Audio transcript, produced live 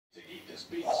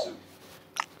speed suit.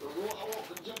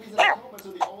 Jumpy's in a coma,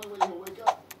 so the only way he'll wake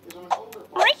up is on an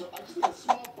overfart. So I just need a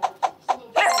small fart.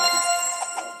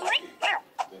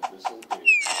 Then this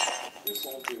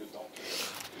whole bit is don't care.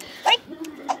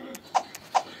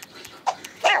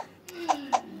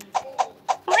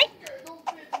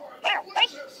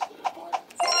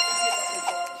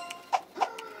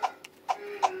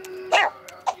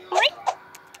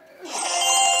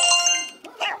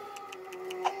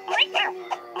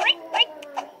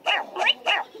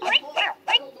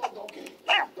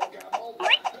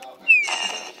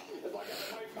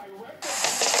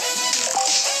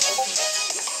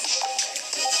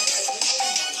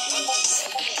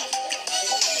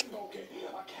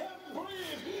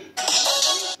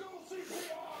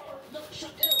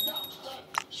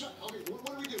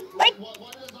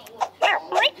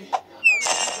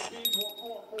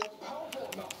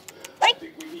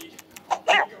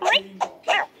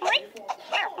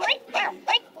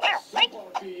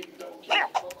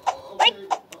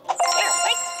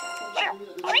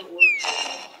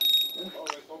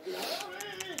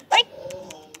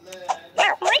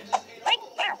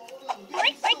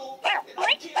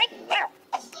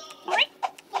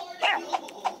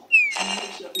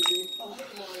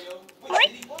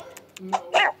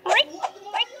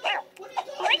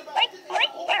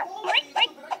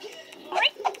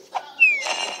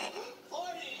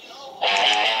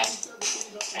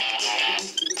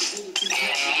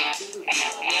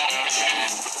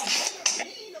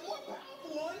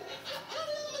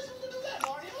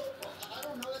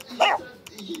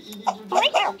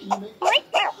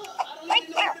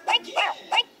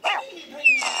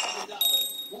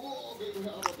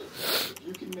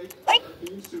 You can make a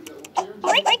bean soup that will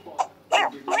guarantee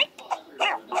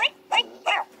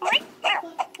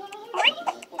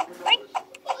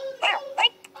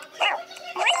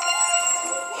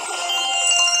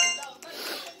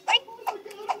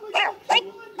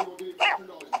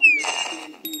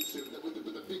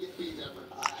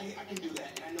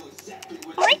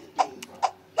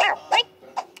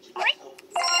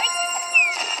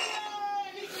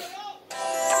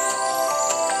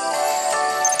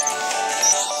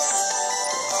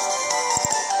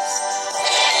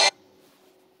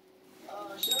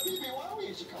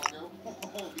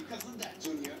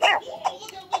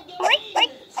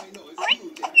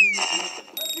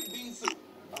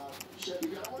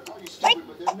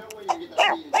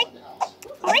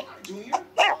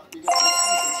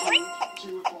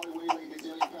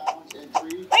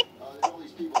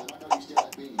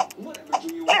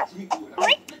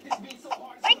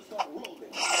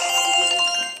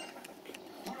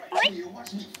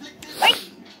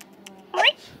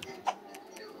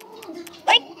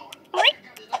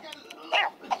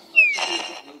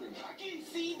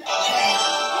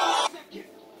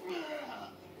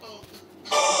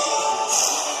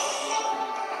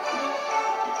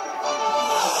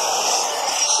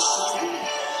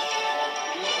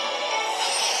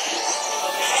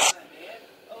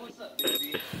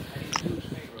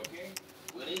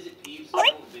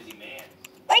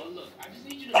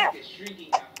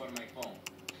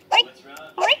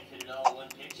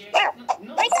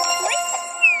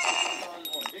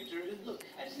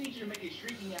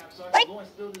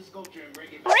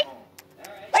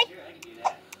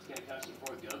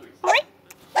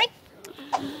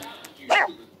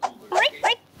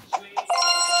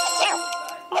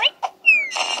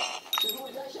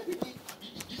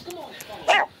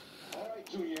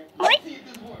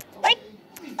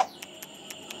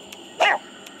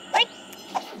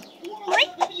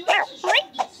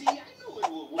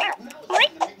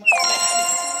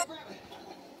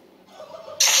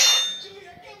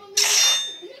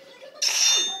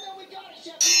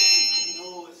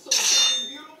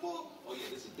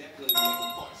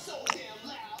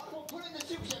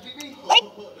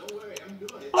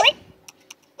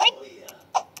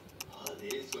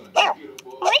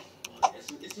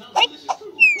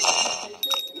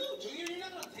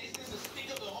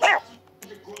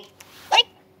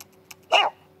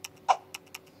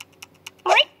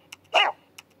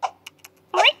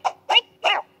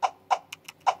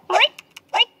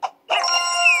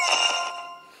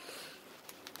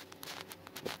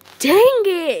Dang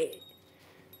it!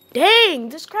 Dang,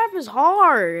 this crap is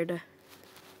hard.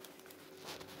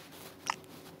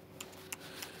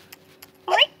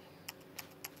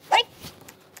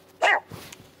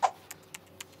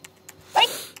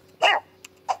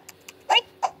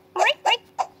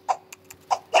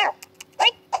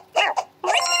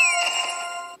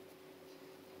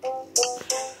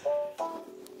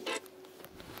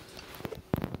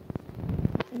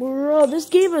 Bro, this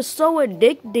game is so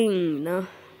addicting.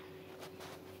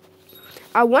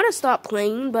 I want to stop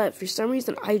playing, but for some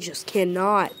reason I just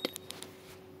cannot.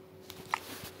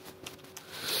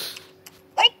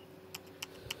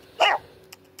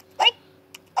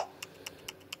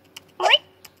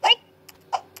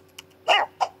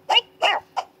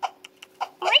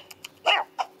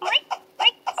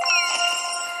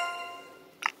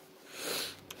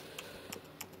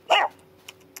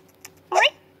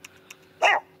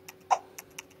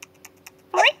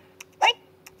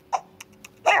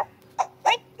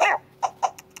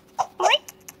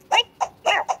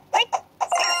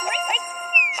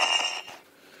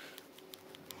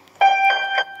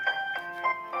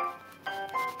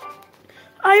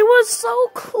 I was so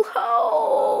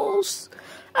close.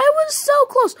 I was so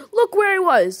close. Look where I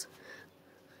was.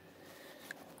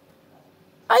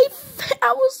 I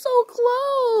was so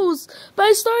close. But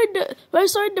I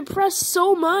started to press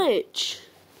so much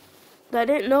that I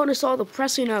didn't notice all the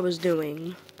pressing I was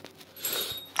doing.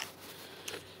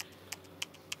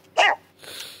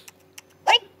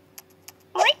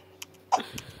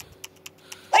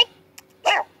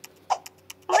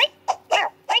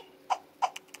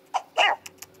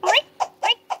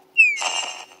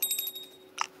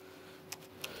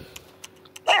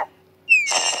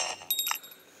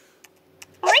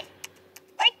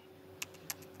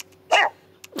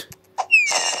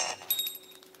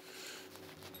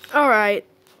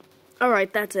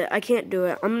 Alright, that's it. I can't do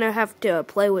it. I'm gonna have to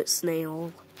play with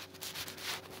Snail.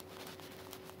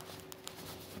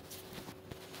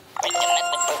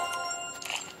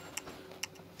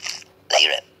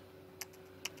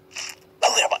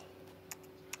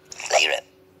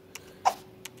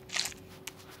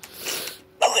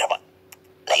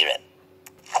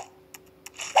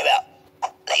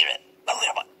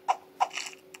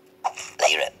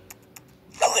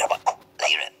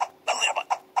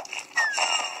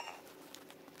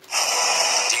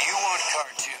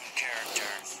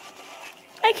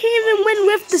 I can't even win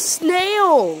with the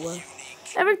snail.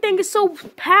 Everything is so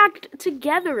packed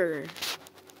together.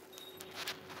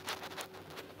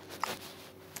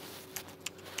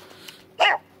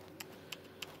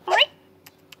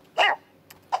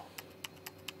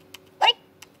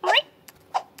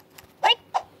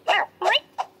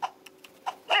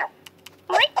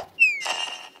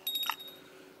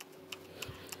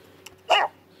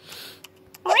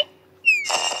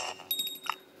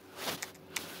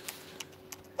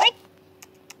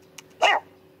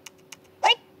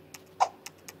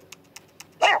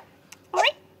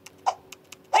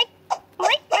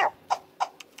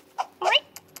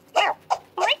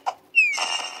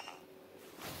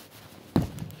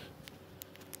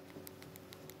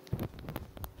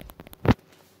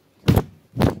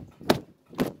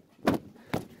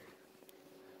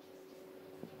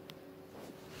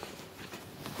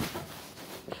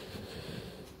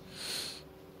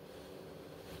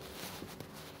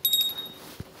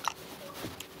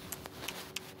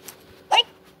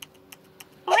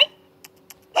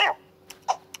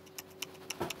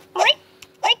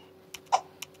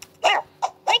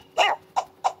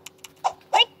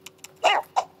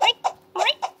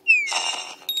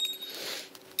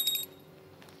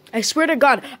 I swear to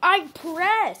God, I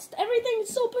pressed. Everything's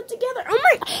so put together. Oh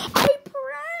my, I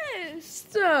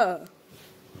pressed.